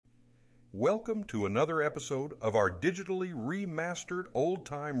Welcome to another episode of our digitally remastered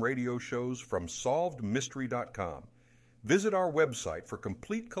old-time radio shows from SolvedMystery.com. Visit our website for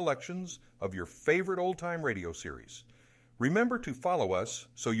complete collections of your favorite old-time radio series. Remember to follow us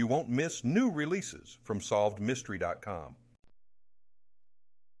so you won't miss new releases from SolvedMystery.com.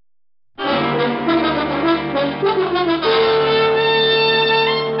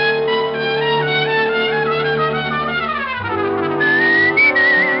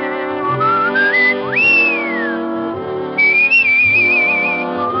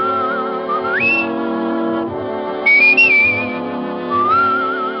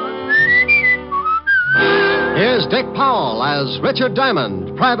 Here's Dick Powell as Richard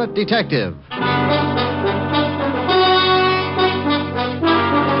Diamond, private detective.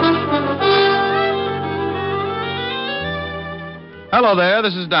 Hello there,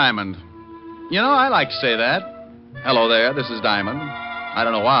 this is Diamond. You know, I like to say that. Hello there, this is Diamond. I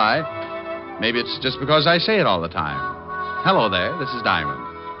don't know why. Maybe it's just because I say it all the time. Hello there, this is Diamond.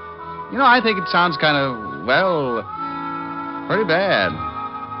 You know, I think it sounds kind of, well, pretty bad.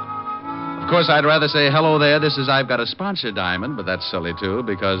 Of course, I'd rather say, hello there, this is I've got a sponsor, Diamond, but that's silly, too,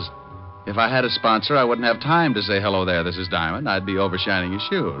 because if I had a sponsor, I wouldn't have time to say, hello there, this is Diamond. I'd be overshining his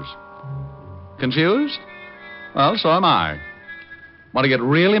shoes. Confused? Well, so am I. Want to get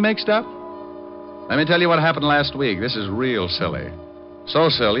really mixed up? Let me tell you what happened last week. This is real silly. So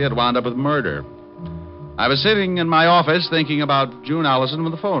silly, it wound up with murder. I was sitting in my office thinking about June Allison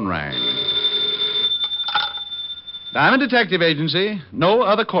when the phone rang. Diamond Detective Agency. No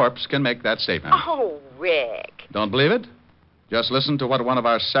other corpse can make that statement. Oh, Rick. Don't believe it? Just listen to what one of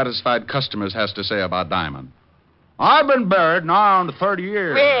our satisfied customers has to say about Diamond. I've been buried now on 30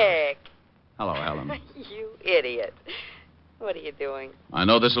 years. Rick. Hello, Helen. You idiot. What are you doing? I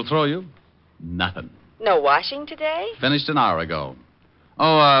know this will throw you. Nothing. No washing today? Finished an hour ago.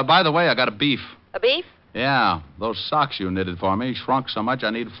 Oh, by the way, I got a beef. A beef? Yeah, those socks you knitted for me shrunk so much I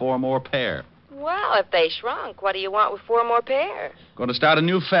need 4 more pair. Well, if they shrunk, what do you want with 4 more pair? Going to start a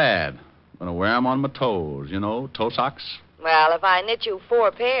new fad. Going to wear them on my toes, you know, toe socks. Well, if I knit you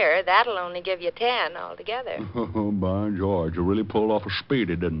 4 pair, that'll only give you 10 altogether. Oh, by George, you really pulled off a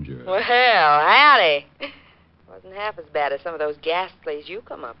speedy, didn't you? Well, howdy. Wasn't half as bad as some of those ghastlies you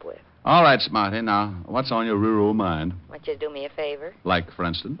come up with. All right, Smarty. Now, what's on your rural mind? Want you to do me a favor? Like, for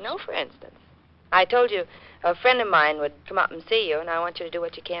instance? No, for instance. I told you a friend of mine would come up and see you, and I want you to do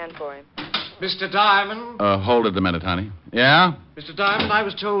what you can for him. Mr. Diamond? Hold it a minute, honey. Yeah? Mr. Diamond, I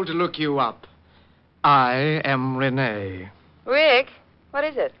was told to look you up. I am Rene. Rick, what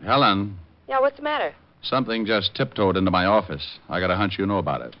is it? Helen, Yeah, what's the matter? something just tiptoed into my office. I got a hunch you know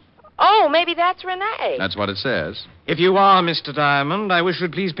about it. Oh, maybe that's Rene. That's what it says. If you are Mr. Diamond, I wish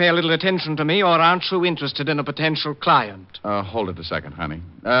you'd please pay a little attention to me, or aren't you interested in a potential client? Hold it a second, honey.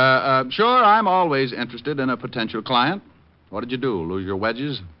 Sure, I'm always interested in a potential client. What did you do, lose your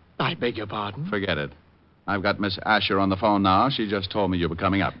wedges? I beg your pardon? Forget it. I've got Miss Asher on the phone now. She just told me you were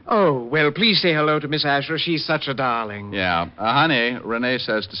coming up. Oh, well, please say hello to Miss Asher. She's such a darling. Yeah. Honey, Renee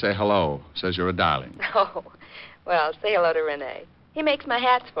says to say hello. Says you're a darling. Oh, well, say hello to Rene. He makes my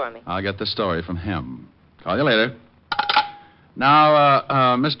hats for me. I'll get the story from him. Call you later. Now,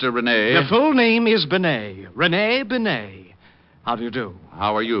 Mr. Rene. Your full name is Bennet. Rene Bennet. How do you do?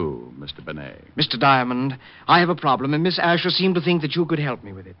 How are you, Mr. Bennet? Mr. Diamond, I have a problem, and Miss Asher seemed to think that you could help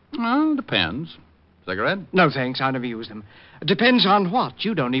me with it. Well, depends. Cigarette? No, thanks. I never use them. Depends on what.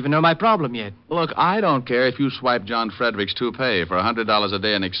 You don't even know my problem yet. Look, I don't care if you swipe John Frederick's toupee. For $100 a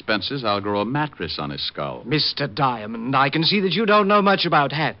day in expenses, I'll grow a mattress on his skull. Mr. Diamond, I can see that you don't know much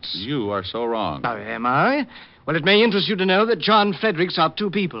about hats. You are so wrong. Oh, am I? Well, it may interest you to know that John Fredericks are 2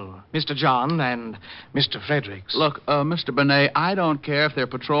 people. Mr. John and Mr. Fredericks. Look, Mr. Bennet, I don't care if they're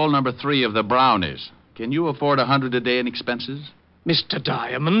patrol number 3 of the Brownies. Can you afford $100 a day in expenses? Mr.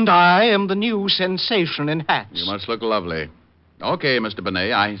 Diamond, I am the new sensation in hats. You must look lovely. Okay, Mr.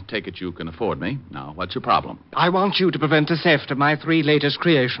 Bennet, I take it you can afford me. Now, what's your problem? I want you to prevent the theft of my 3 latest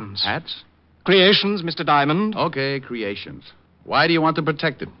creations. Hats? Creations, Mr. Diamond. Okay, creations. Why do you want them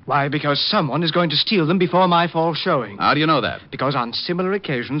protected? Why, because someone is going to steal them before my fall showing. How do you know that? Because on similar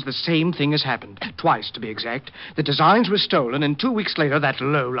occasions, the same thing has happened. Twice, to be exact. The designs were stolen, and 2 weeks later, that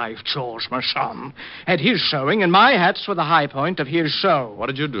lowlife George Marchand had his showing, and my hats were the high point of his show. What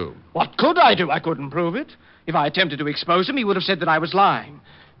did you do? What could I do? I couldn't prove it. If I attempted to expose him, he would have said that I was lying.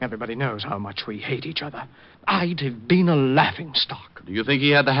 Everybody knows how much we hate each other. I'd have been a laughingstock. Do you think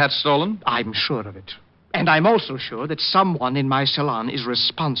he had the hat stolen? I'm sure of it. And I'm also sure that someone in my salon is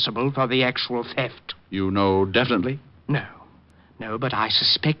responsible for the actual theft. You know definitely? No. No, but I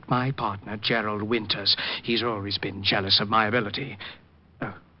suspect my partner, Gerald Winters. He's always been jealous of my ability.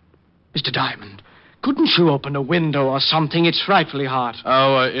 Oh, Mr. Mr. Diamond, couldn't you open a window or something? It's frightfully hot.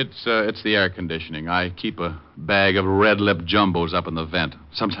 Oh, it's the air conditioning. I keep a bag of red lip jumbos up in the vent.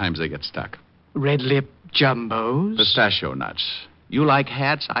 Sometimes they get stuck. Red lip jumbos? Pistachio nuts. You like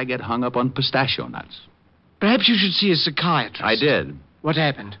hats? I get hung up on pistachio nuts. Perhaps you should see a psychiatrist. I did. What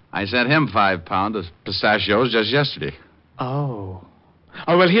happened? I sent him 5 pounds of pistachios just yesterday. Oh.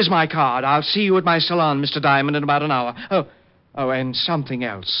 Oh, well, here's my card. I'll see you at my salon, Mr. Diamond, in about an hour. Oh, and something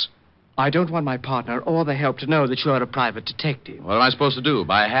else. I don't want my partner or the help to know that you're a private detective. What am I supposed to do?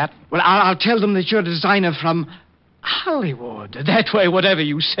 Buy a hat? Well, I'll tell them that you're a designer from Hollywood. That way, whatever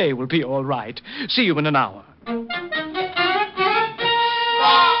you say will be all right. See you in an hour.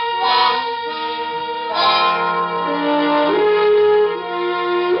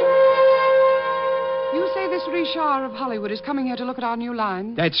 Richard of Hollywood is coming here to look at our new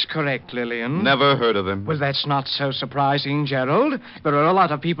line. That's correct, Lillian. Never heard of him. Well, that's not so surprising, Gerald. There are a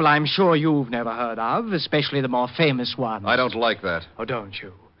lot of people I'm sure you've never heard of, especially the more famous ones. I don't like that. Oh, don't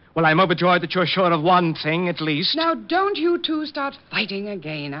you? Well, I'm overjoyed that you're sure of one thing, at least. Now, don't you two start fighting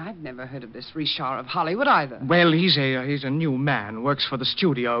again. I've never heard of this Richard of Hollywood either. Well, he's a new man, works for the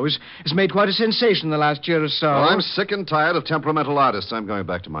studios. Has made quite a sensation the last year or so. Well, I'm sick and tired of temperamental artists. I'm going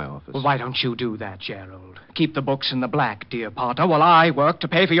back to my office. Well, why don't you do that, Gerald? Keep the books in the black, dear Potter, while I work to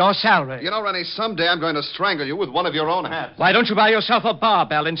pay for your salary. You know, Rene, someday I'm going to strangle you with one of your own hats. Why don't you buy yourself a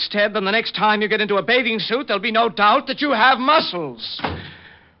barbell instead? Then the next time you get into a bathing suit, there'll be no doubt that you have muscles.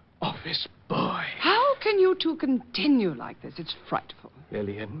 Oh, this boy. How can you two continue like this? It's frightful.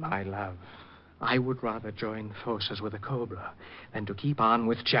 Lillian, my love, I would rather join forces with a cobra than to keep on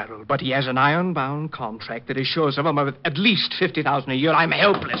with Gerald. But he has an iron-bound contract that assures of him of at least $50,000 a year. I'm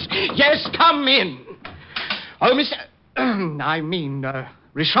helpless. Yes, come in. Oh,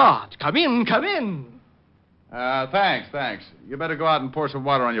 Richard, come in. Thanks. You better go out and pour some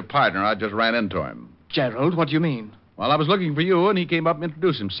water on your partner. I just ran into him. Gerald, what do you mean? Well, I was looking for you, and he came up and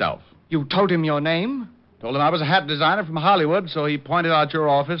introduced himself. You told him your name? Told him I was a hat designer from Hollywood, so he pointed out your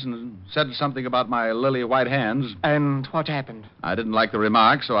office and said something about my lily white hands. And what happened? I didn't like the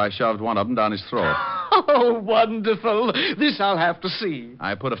remark, so I shoved one of them down his throat. Oh, wonderful. This I'll have to see.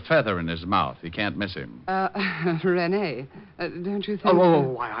 I put a feather in his mouth. You can't miss him. Rene, don't you think...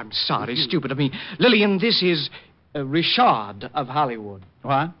 Why, I'm sorry. Stupid of me. Lillian, this is Richard of Hollywood.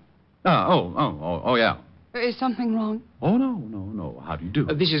 What? Oh, yeah. Is something wrong? Oh, no. How do you do?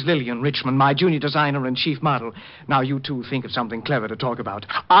 This is Lillian Richmond, my junior designer and chief model. Now, you two think of something clever to talk about.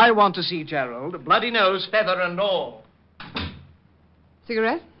 I want to see Gerald, bloody nose, feather, and all.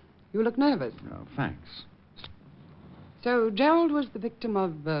 Cigarette? You look nervous. Oh, thanks. So, Gerald was the victim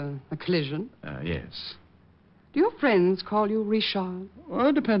of a collision? Yes. Do your friends call you Richard? Well,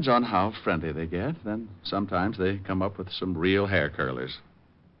 it depends on how friendly they get. Then sometimes they come up with some real hair curlers.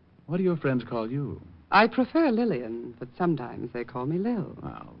 What do your friends call you? I prefer Lillian, but sometimes they call me Lil.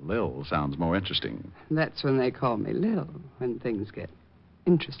 Well, Lil sounds more interesting. That's when they call me Lil, when things get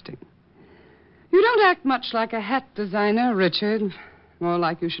interesting. You don't act much like a hat designer, Richard. More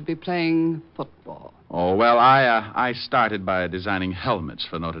like you should be playing football. Oh, well, I started by designing helmets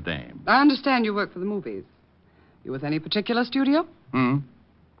for Notre Dame. I understand you work for the movies. You with any particular studio?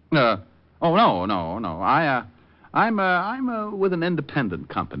 No. I'm with an independent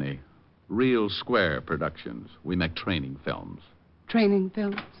company. Real Square Productions. We make training films. Training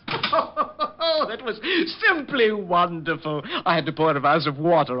films? Oh, that was simply wonderful. I had to pour a vase of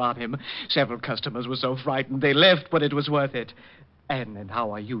water on him. Several customers were so frightened they left, but it was worth it. And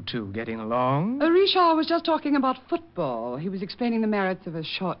how are you two getting along? Richard was just talking about football. He was explaining the merits of a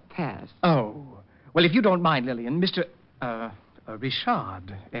short pass. Oh. Well, if you don't mind, Lillian, Mr.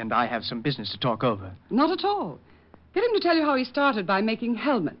 Richard and I have some business to talk over. Not at all. Get him to tell you how he started by making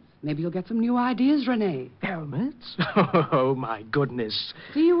helmets. Maybe you'll get some new ideas, Rene. Helmets? Oh, my goodness.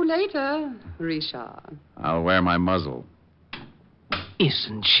 See you later, Richard. I'll wear my muzzle.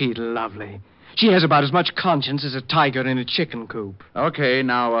 Isn't she lovely? She has about as much conscience as a tiger in a chicken coop. Okay,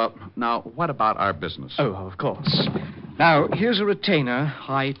 now, what about our business? Oh, of course. Now, here's a retainer.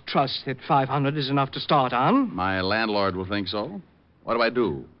 I trust that $500 is enough to start on. My landlord will think so. What do I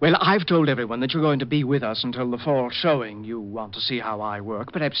do? Well, I've told everyone that you're going to be with us until the fall showing. You want to see how I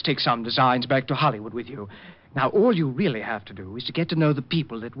work. Perhaps take some designs back to Hollywood with you. Now, all you really have to do is to get to know the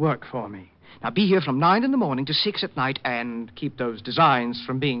people that work for me. Now, be here from 9 in the morning to 6 at night and keep those designs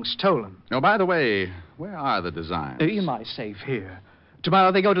from being stolen. Oh, by the way, where are the designs? In my safe here.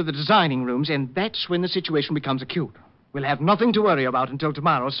 Tomorrow they go to the designing rooms, and that's when the situation becomes acute. We'll have nothing to worry about until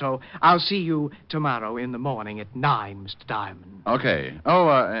tomorrow, so I'll see you tomorrow in the morning at 9, Mr. Diamond. Okay. Oh,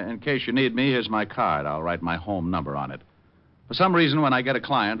 in case you need me, here's my card. I'll write my home number on it. For some reason, when I get a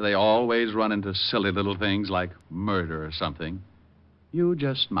client, they always run into silly little things like murder or something. You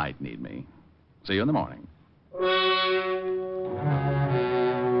just might need me. See you in the morning.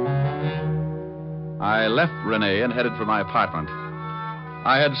 I left Rene and headed for my apartment.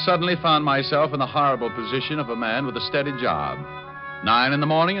 I had suddenly found myself in the horrible position of a man with a steady job. 9 in the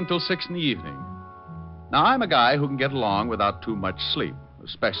morning until 6 in the evening. Now, I'm a guy who can get along without too much sleep,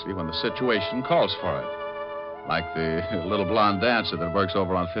 especially when the situation calls for it. Like the little blonde dancer that works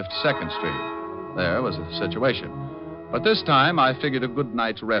over on 52nd Street. There was a situation. But this time, I figured a good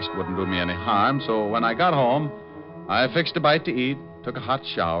night's rest wouldn't do me any harm, so when I got home, I fixed a bite to eat, took a hot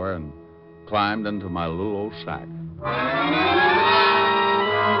shower, and climbed into my little old shack.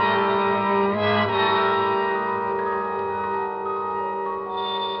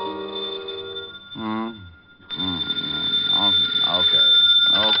 Okay.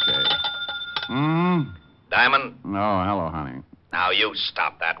 Diamond? Oh, hello, honey. Now you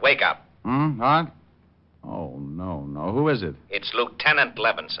stop that. Wake up. What? Oh, no. Who is it? It's Lieutenant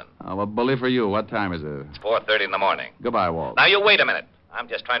Levinson. Oh, well, bully for you. What time is it? It's 4:30 in the morning. Goodbye, Walt. Now you wait a minute. I'm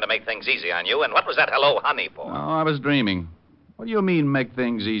just trying to make things easy on you. And what was that hello, honey, for? Oh, I was dreaming. What do you mean, make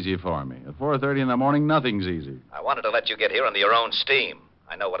things easy for me? At 4:30 in the morning, nothing's easy. I wanted to let you get here under your own steam.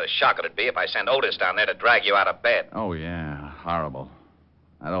 I know what a shock it'd be if I sent Otis down there to drag you out of bed. Oh, yeah. Horrible.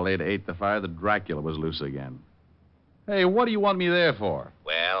 That old lady ate the fire that Dracula was loose again. Hey, what do you want me there for?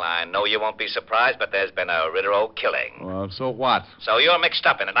 Well, I know you won't be surprised, but there's been a Ritter killing. Well, so what? So you're mixed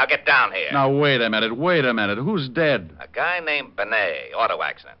up in it. Now get down here. Now, wait a minute. Who's dead? A guy named Bennet, auto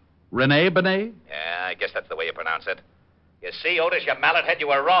accident. Rene Bennet? Yeah, I guess that's the way you pronounce it. You see, Otis, you mallet head, you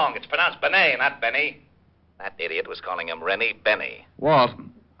were wrong. It's pronounced Bennet, not Benny. That idiot was calling him Rene Benny. Walt,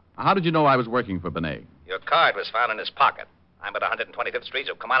 how did you know I was working for Bennet? Your card was found in his pocket. I'm at 125th Street,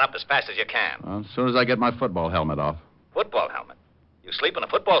 so come on up as fast as you can. Well, as soon as I get my football helmet off. Football helmet? You sleep in a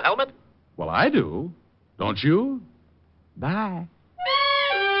football helmet? Well, I do. Don't you? Bye.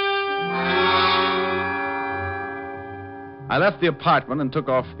 I left the apartment and took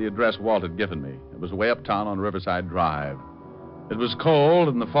off the address Walt had given me. It was way uptown on Riverside Drive. It was cold,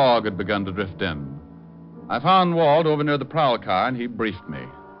 and the fog had begun to drift in. I found Walt over near the prowl car, and he briefed me.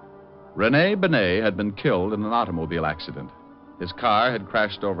 Rene Bennet had been killed in an automobile accident. His car had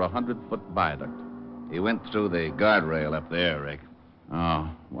crashed over a 100-foot viaduct. He went through the guardrail up there, Rick.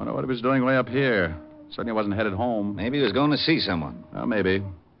 Oh, wonder what he was doing way up here. Certainly wasn't headed home. Maybe he was going to see someone. Well, maybe.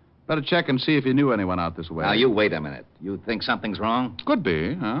 Better check and see if he knew anyone out this way. Now, you wait a minute. You think something's wrong? Could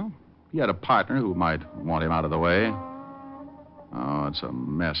be, huh? He had a partner who might want him out of the way. Oh, it's a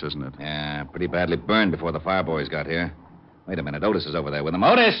mess, isn't it? Yeah, pretty badly burned before the fire boys got here. Wait a minute. Otis is over there with him.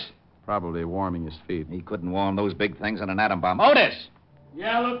 Otis! Probably warming his feet. He couldn't warm those big things on an atom bomb. Otis!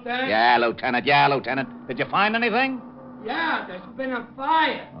 Yeah, Lieutenant? Yeah, Lieutenant. Did you find anything? Yeah, there's been a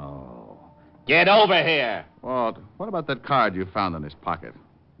fire. Oh. Get over here. Walt, what about that card you found in his pocket?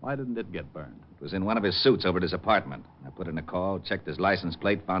 Why didn't it get burned? It was in one of his suits over at his apartment. I put in a call, checked his license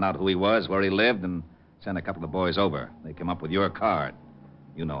plate, found out who he was, where he lived, and sent a couple of boys over. They came up with your card.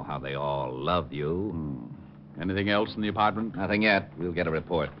 You know how they all love you. Anything else in the apartment? Nothing yet. We'll get a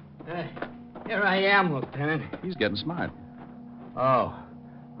report. Here I am, Lieutenant. He's getting smart. Oh,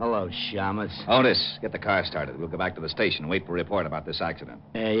 hello, Shamus. Otis, get the car started. We'll go back to the station and wait for a report about this accident.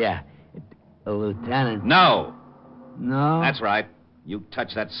 Yeah. Lieutenant. No. No? That's right. You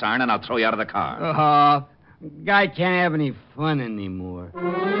touch that siren and I'll throw you out of the car. Guy can't have any fun anymore.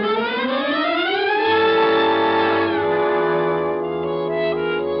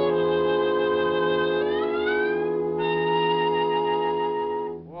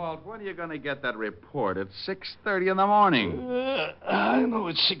 When are you going to get that report? It's 6:30 in the morning. I know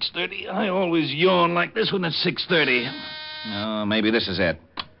it's 6:30. I always yawn like this when it's 6:30. Oh, maybe this is it.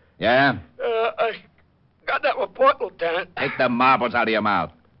 Yeah? I got that report, Lieutenant. Take the marbles out of your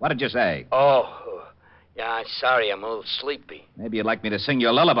mouth. What did you say? Oh, yeah, sorry, I'm a little sleepy. Maybe you'd like me to sing you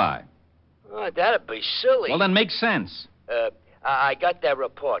a lullaby. Oh, that'd be silly. Well, then make sense. I got that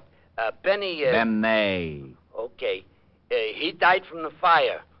report. Benny... Bennet. Okay. He died from the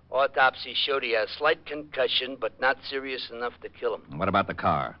fire. Autopsy showed he had a slight concussion, but not serious enough to kill him. What about the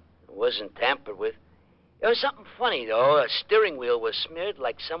car? It wasn't tampered with. There was something funny, though. A steering wheel was smeared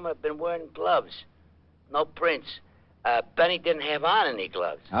like someone had been wearing gloves. No prints. Benny didn't have on any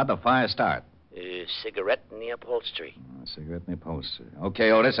gloves. How'd the fire start? Cigarette in the upholstery. A cigarette in the upholstery.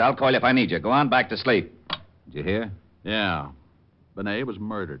 Okay, Otis, I'll call you if I need you. Go on back to sleep. Did you hear? Yeah. Bennet was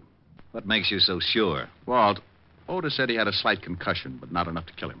murdered. What makes you so sure? Walt, Otis said he had a slight concussion, but not enough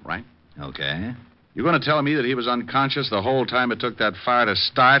to kill him, right? Okay. You're going to tell me that he was unconscious the whole time it took that fire to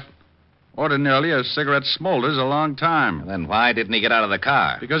start? Ordinarily, a cigarette smolders a long time. Then why didn't he get out of the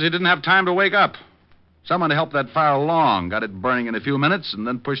car? Because he didn't have time to wake up. Someone helped that fire along, got it burning in a few minutes, and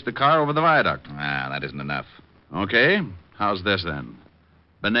then pushed the car over the viaduct. Ah, that isn't enough. Okay, how's this then?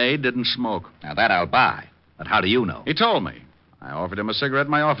 Bennet didn't smoke. Now, that I'll buy. But how do you know? He told me. I offered him a cigarette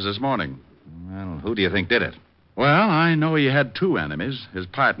in my office this morning. Well, who do you think did it? Well, I know he had two enemies. His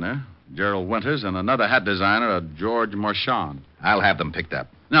partner, Gerald Winters, and another hat designer, a George Marchand. I'll have them picked up.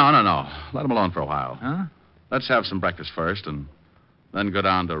 No. Let him alone for a while. Huh? Let's have some breakfast first, and then go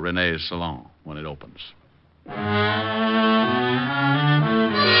down to Rene's salon when it opens.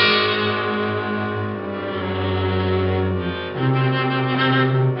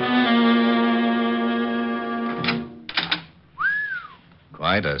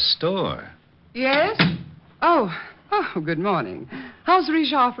 Quite a store. Yes? Oh, good morning. How's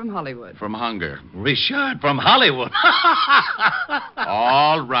Richard from Hollywood? From hunger. Richard from Hollywood.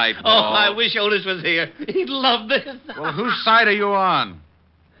 All right, Walt. Oh, I wish Otis was here. He'd love this. Well, whose side are you on?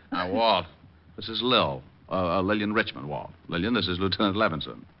 Now, Walt, this is Lillian Richmond, Walt. Lillian, this is Lieutenant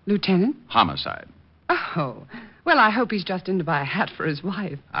Levinson. Lieutenant? Homicide. Oh, well, I hope he's just in to buy a hat for his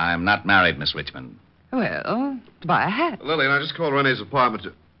wife. I'm not married, Miss Richmond. Well, to buy a hat. Lillian, I just called Rene's apartment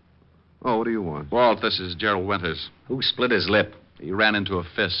to... Oh, what do you want? Walt, this is Gerald Winters. Who split his lip? He ran into a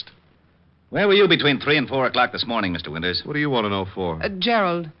fist. Where were you between 3 and 4 o'clock this morning, Mr. Winters? What do you want to know for?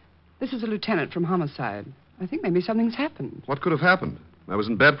 Gerald, this is a lieutenant from Homicide. I think maybe something's happened. What could have happened? I was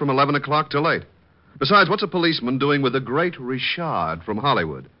in bed from 11 o'clock till 8. Besides, what's a policeman doing with the great Richard from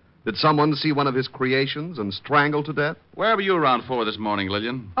Hollywood? Did someone see one of his creations and strangle to death? Where were you around 4 this morning,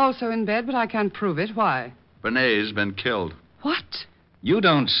 Lillian? Also in bed, but I can't prove it. Why? Bernet's been killed. What? You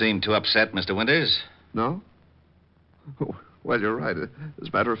don't seem too upset, Mr. Winters. No? Well, you're right. As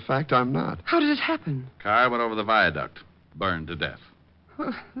a matter of fact, I'm not. How did it happen? Car went over the viaduct, burned to death.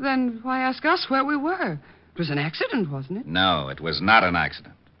 Well, then why ask us where we were? It was an accident, wasn't it? No, it was not an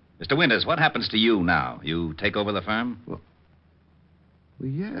accident. Mr. Winters, what happens to you now? You take over the firm? Well,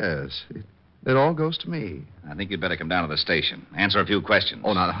 yes. It all goes to me. I think you'd better come down to the station. Answer a few questions.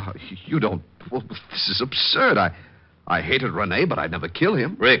 Oh, no, you don't... Well, this is absurd. I hated Rene, but I'd never kill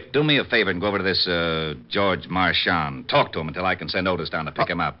him. Rick, do me a favor and go over to this George Marchand. Talk to him until I can send Otis down to pick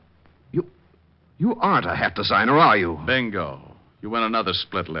him up. You aren't a hat designer, are you? Bingo. You win another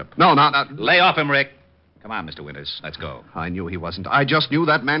split lip. No. Lay off him, Rick. Come on, Mr. Winters. Let's go. I knew he wasn't. I just knew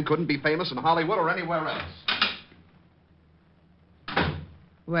that man couldn't be famous in Hollywood or anywhere else.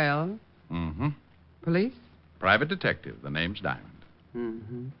 Well? Mm-hmm. Police? Private detective. The name's Diamond.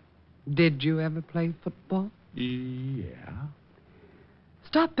 Mm-hmm. Did you ever play football? Yeah.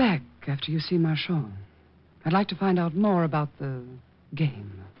 Stop back after you see Marchand. I'd like to find out more about the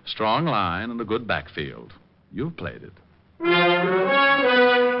game. Strong line and a good backfield. You've played it.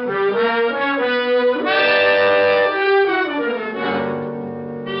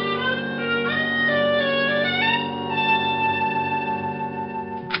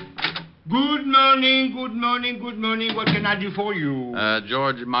 Good morning. What can I do for you?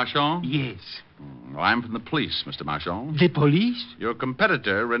 George Marchand? Yes. I'm from the police, Mr. Marchand. The police? Your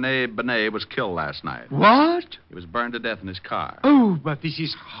competitor, Rene Bennet, was killed last night. What? He was burned to death in his car. Oh, but this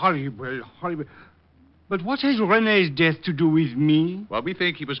is horrible. But what has Rene's death to do with me? Well, we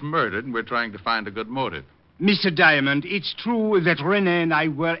think he was murdered, and we're trying to find a good motive. Mr. Diamond, it's true that Rene and I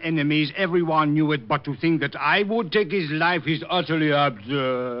were enemies. Everyone knew it, but to think that I would take his life is utterly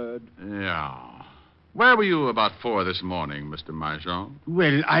absurd. Yeah. Where were you about 4 this morning, Mr. Marchand?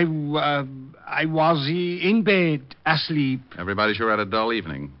 Well, I was in bed, asleep. Everybody sure had a dull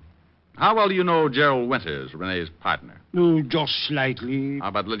evening. How well do you know Gerald Winters, Rene's partner? Oh, just slightly. How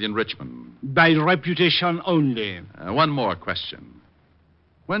about Lillian Richmond? By reputation only. One more question.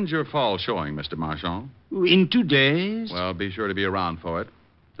 When's your fall showing, Mr. Marchand? In 2 days. Well, be sure to be around for it.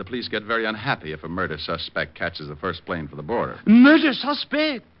 The police get very unhappy if a murder suspect catches the first plane for the border. Murder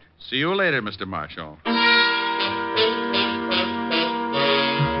suspect? See you later, Mr. Marshall.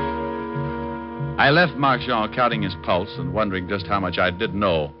 I left Marchand counting his pulse and wondering just how much I did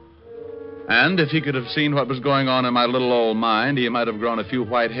know. And if he could have seen what was going on in my little old mind, he might have grown a few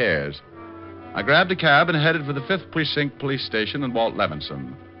white hairs. I grabbed a cab and headed for the 5th Precinct Police Station in Walt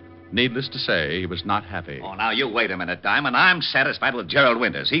Levinson. Needless to say, he was not happy. Oh, now, you wait a minute, Diamond. I'm satisfied with Gerald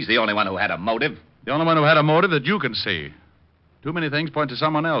Winters. He's the only one who had a motive. The only one who had a motive that you can see. Too many things point to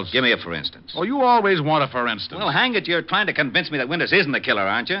someone else. Give me a for instance. Oh, you always want a for instance. Well, hang it, you're trying to convince me that Winters isn't the killer,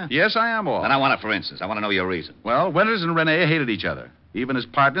 aren't you? Yes, I am, Walt. Then I want a for instance. I want to know your reason. Well, Winters and Rene hated each other. Even as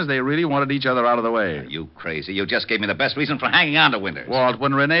partners, they really wanted each other out of the way. Are you crazy? You just gave me the best reason for hanging on to Winters. Walt,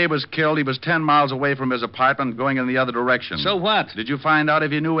 when Rene was killed, he was 10 miles away from his apartment going in the other direction. So what? Did you find out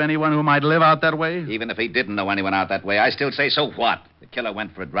if he knew anyone who might live out that way? Even if he didn't know anyone out that way, I still say so what? The killer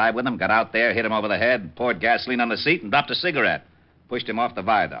went for a drive with him, got out there, hit him over the head, poured gasoline on the seat, and dropped a cigarette. Pushed him off the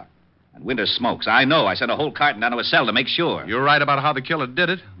viaduct. And Winters smokes. I know. I sent a whole carton down to his cell to make sure. You're right about how the killer did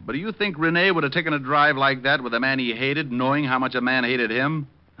it, but do you think Rene would have taken a drive like that with a man he hated, knowing how much a man hated him?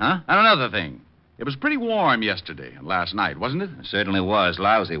 Huh? And another thing. It was pretty warm yesterday and last night, wasn't it? It certainly was.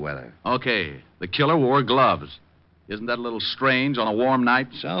 Lousy weather. Okay. The killer wore gloves. Isn't that a little strange on a warm night?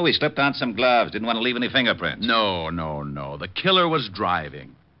 So he slipped on some gloves. Didn't want to leave any fingerprints. No. The killer was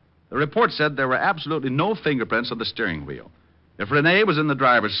driving. The report said there were absolutely no fingerprints on the steering wheel. If Rene was in the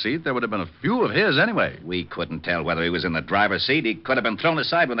driver's seat, there would have been a few of his anyway. We couldn't tell whether he was in the driver's seat. He could have been thrown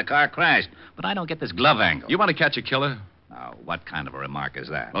aside when the car crashed. But I don't get this glove angle. You want to catch a killer? Now, what kind of a remark is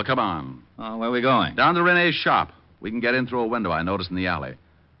that? Well, come on. Oh, where are we going? Down to Rene's shop. We can get in through a window I noticed in the alley.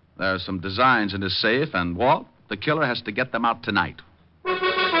 There's some designs in his safe, and Walt, the killer has to get them out tonight.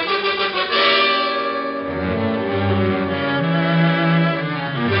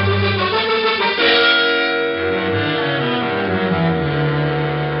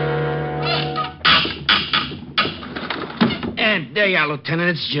 There you are, Lieutenant.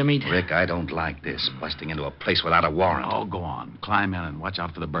 It's Jimmy. Rick, I don't like this. Busting into a place without a warrant. Oh, go on. Climb in and watch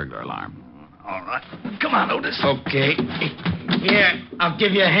out for the burglar alarm. All right. Come on, Otis. Okay. Here, I'll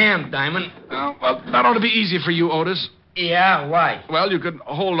give you a hand, Diamond. Oh, well, that ought to be easy for you, Otis. Yeah, why? Well, you could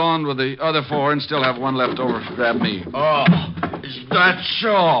hold on with the other four and still have one left over to grab me. Oh, is that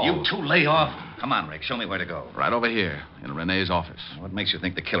so? You two lay off. Come on, Rick. Show me where to go. Right over here, in Rene's office. What makes you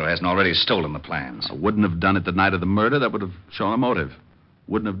think the killer hasn't already stolen the plans? I wouldn't have done it the night of the murder. That would have shown a motive.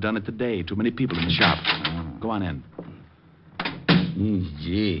 Wouldn't have done it today. Too many people in the shop. Go on in.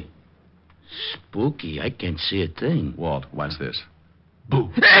 Gee. Spooky. I can't see a thing. Walt, watch this. Boo.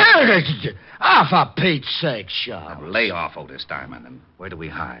 Ah, for Pete's sake, Shaw. Now, lay off, Otis Diamond. And where do we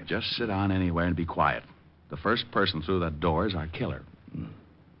hide? Just sit down anywhere and be quiet. The first person through that door is our killer.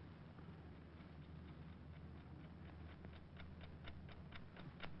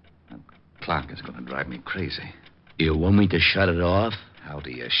 Clock is going to drive me crazy. You want me to shut it off? How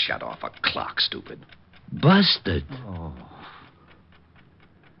do you shut off a clock, stupid? Busted. Oh.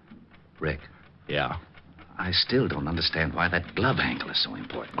 Rick. Yeah? I still don't understand why that glove angle is so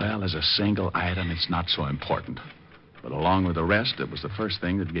important. Well, as a single item, it's not so important. But along with the rest, it was the first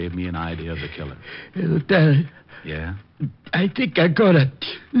thing that gave me an idea of the killer. Lieutenant. Yeah? I think I got it.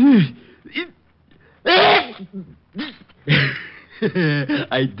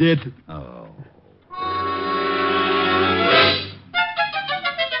 I did. Oh.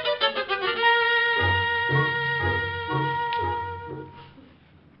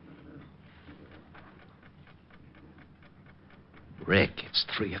 Rick, it's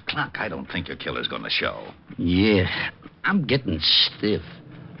 3 o'clock. I don't think your killer's going to show. Yeah, I'm getting stiff.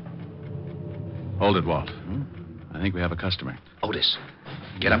 Hold it, Walt. I think we have a customer. Otis,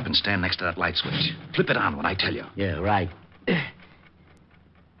 get up and stand next to that light switch. Flip it on when I tell you. Yeah, right.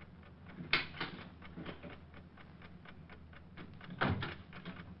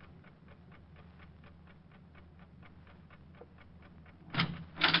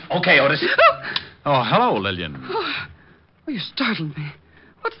 Okay, Otis. Oh, hello, Lillian. Oh, you startled me.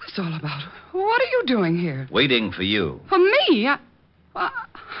 What's this all about? What are you doing here? Waiting for you. For me?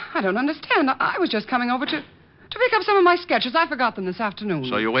 I don't understand. I was just coming over to pick up some of my sketches. I forgot them this afternoon.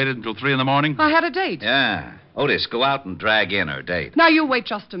 So you waited until 3 in the morning? I had a date. Yeah. Otis, go out and drag in her date. Now, you wait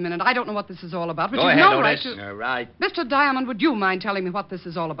just a minute. I don't know what this is all about, but Go you've ahead, no Otis. right to... All right. Mr. Diamond, would you mind telling me what this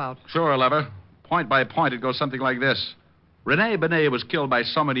is all about? Sure, Lever. Point by point, it goes something like this. Rene Bennet was killed by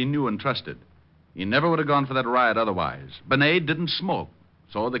someone he knew and trusted. He never would have gone for that riot otherwise. Bennet didn't smoke,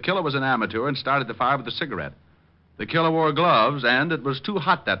 so the killer was an amateur and started the fire with a cigarette. The killer wore gloves, and it was too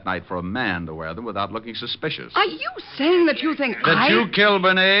hot that night for a man to wear them without looking suspicious. Are you saying that you think That you killed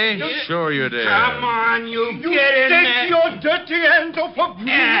Bennet? Sure you did. Come on, you get in there. Take your dirty hands off of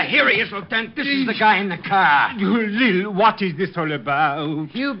me. Yeah, here he is, Lieutenant. This is the guy in the car. Lil, what is this all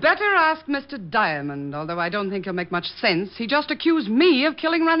about? You better ask Mr. Diamond, although I don't think he'll make much sense. He just accused me of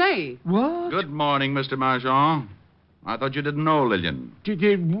killing Rene. What? Good morning, Mr. Marchand. I thought you didn't know Lillian.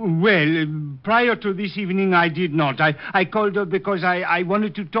 Well, prior to this evening, I did not. I called her because I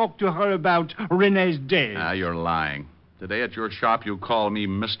wanted to talk to her about Rene's death. Ah, you're lying. Today at your shop, you called me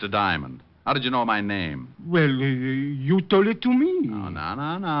Mr. Diamond. How did you know my name? Well, you told it to me. Oh,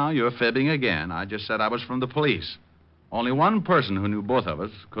 no. You're fibbing again. I just said I was from the police. Only one person who knew both of us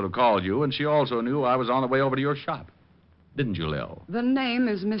could have called you, and she also knew I was on the way over to your shop. Didn't you, Lil? The name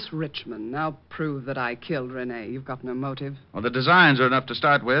is Miss Richmond. Now prove that I killed Rene. You've got no motive. Well, the designs are enough to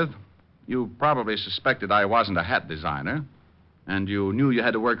start with. You probably suspected I wasn't a hat designer. And you knew you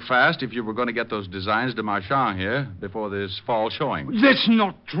had to work fast if you were going to get those designs de Marchand here before this fall showing. That's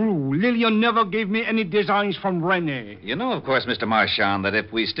not true. Lillian never gave me any designs from Rene. You know, of course, Mr. Marchand, that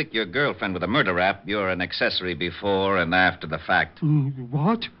if we stick your girlfriend with a murder rap, you're an accessory before and after the fact.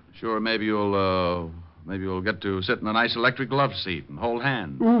 What? Sure, maybe you'll get to sit in a nice electric love seat and hold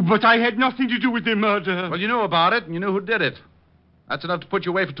hands. Oh, but I had nothing to do with the murder. Well, you knew about it, and you knew who did it. That's enough to put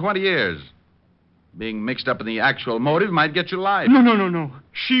you away for 20 years. Being mixed up in the actual motive might get you life. No.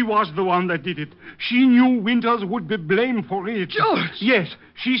 She was the one that did it. She knew Winters would be blamed for it. George! Yes,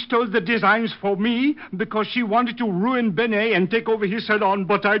 she stole the designs for me because she wanted to ruin Bennet and take over his salon,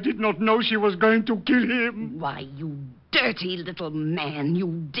 but I did not know she was going to kill him. Why, you dirty little man.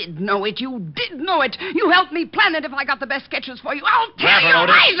 You did know it. You did know it. You helped me plan it. If I got the best sketches for you, I'll tear your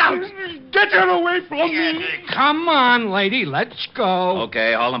eyes out. Get her away from me. Come on, lady. Let's go.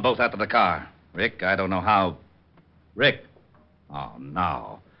 Okay, haul them both out to the car. Rick, I don't know how... Rick. Oh,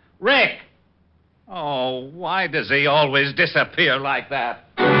 no. Rick! Oh, why does he always disappear like that?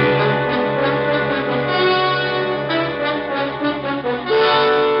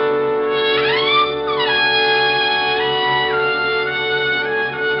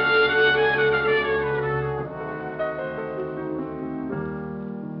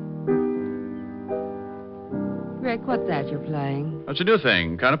 Rick, what's that you're playing? That's a new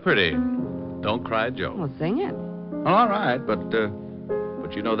thing. Kind of pretty. Don't Cry, Joe. Well, sing it. All right, but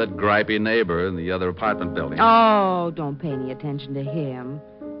you know that gripey neighbor in the other apartment building. Oh, don't pay any attention to him.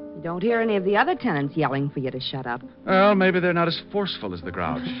 You don't hear any of the other tenants yelling for you to shut up. Well, maybe they're not as forceful as the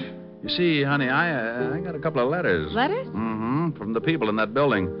Grouch. You see, honey, I got a couple of letters. Letters? Mm-hmm, from the people in that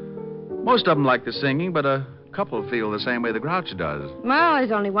building. Most of them like the singing, but a couple feel the same way the Grouch does. Well,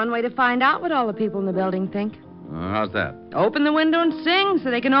 there's only one way to find out what all the people in the building think. How's that? Open the window and sing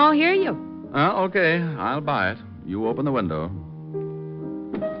so they can all hear you. Okay, I'll buy it. You open the window.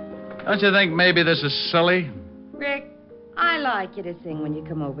 Don't you think maybe this is silly? Rick, I like you to sing when you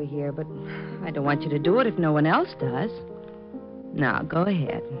come over here, but I don't want you to do it if no one else does. Now, go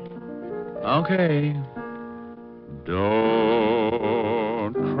ahead. Okay.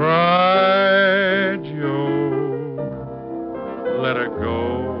 Don't cry, Joe. Let her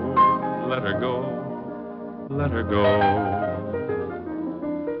go, let her go, let her go.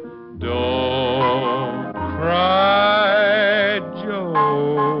 Don't cry, Joe.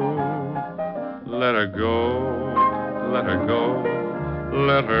 Let her go, let her go,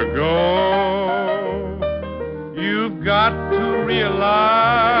 let her go. You've got to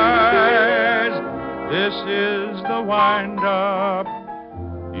realize this is the wind-up.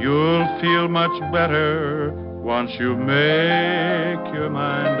 You'll feel much better once you make your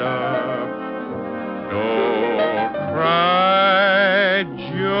mind up. Don't cry,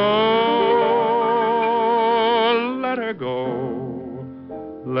 Joe. Let her go.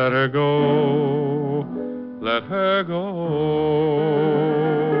 Let her go. Let her go.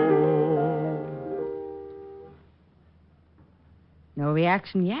 No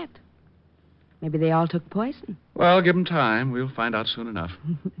reaction yet. Maybe they all took poison. Well, give them time. We'll find out soon enough.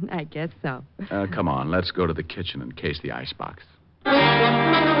 I guess so. Come on, let's go to the kitchen and case the icebox.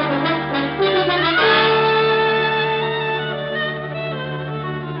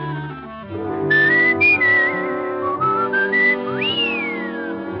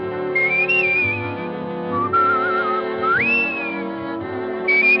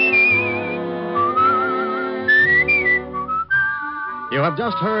 You have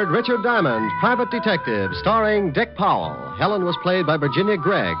just heard Richard Diamond, Private Detective, starring Dick Powell. Helen was played by Virginia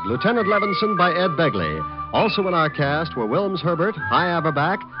Gregg, Lieutenant Levinson by Ed Begley. Also in our cast were Wilms Herbert, Hy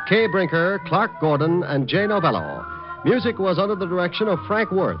Averback, Kay Brinker, Clark Gordon, and Jay Novello. Music was under the direction of Frank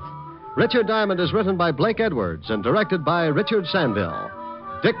Worth. Richard Diamond is written by Blake Edwards and directed by Richard Sandville.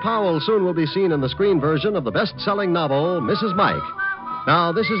 Dick Powell soon will be seen in the screen version of the best-selling novel, Mrs. Mike.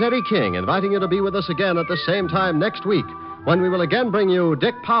 Now, this is Eddie King inviting you to be with us again at the same time next week, when we will again bring you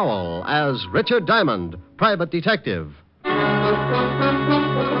Dick Powell as Richard Diamond, Private Detective.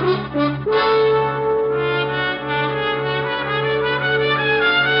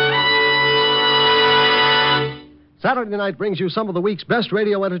 Saturday night brings you some of the week's best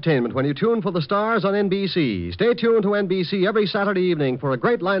radio entertainment when you tune for the stars on NBC. Stay tuned to NBC every Saturday evening for a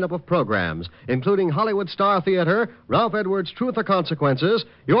great lineup of programs, including Hollywood Star Theater, Ralph Edwards' Truth or Consequences,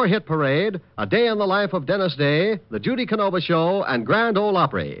 Your Hit Parade, A Day in the Life of Dennis Day, The Judy Canova Show, and Grand Ole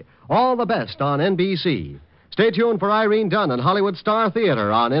Opry. All the best on NBC. Stay tuned for Irene Dunn and Hollywood Star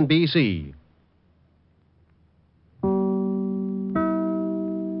Theater on NBC.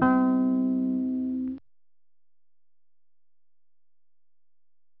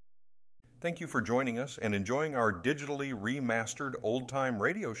 Thank you for joining us and enjoying our digitally remastered old-time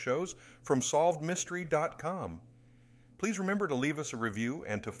radio shows from SolvedMystery.com. Please remember to leave us a review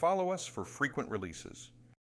and to follow us for frequent releases.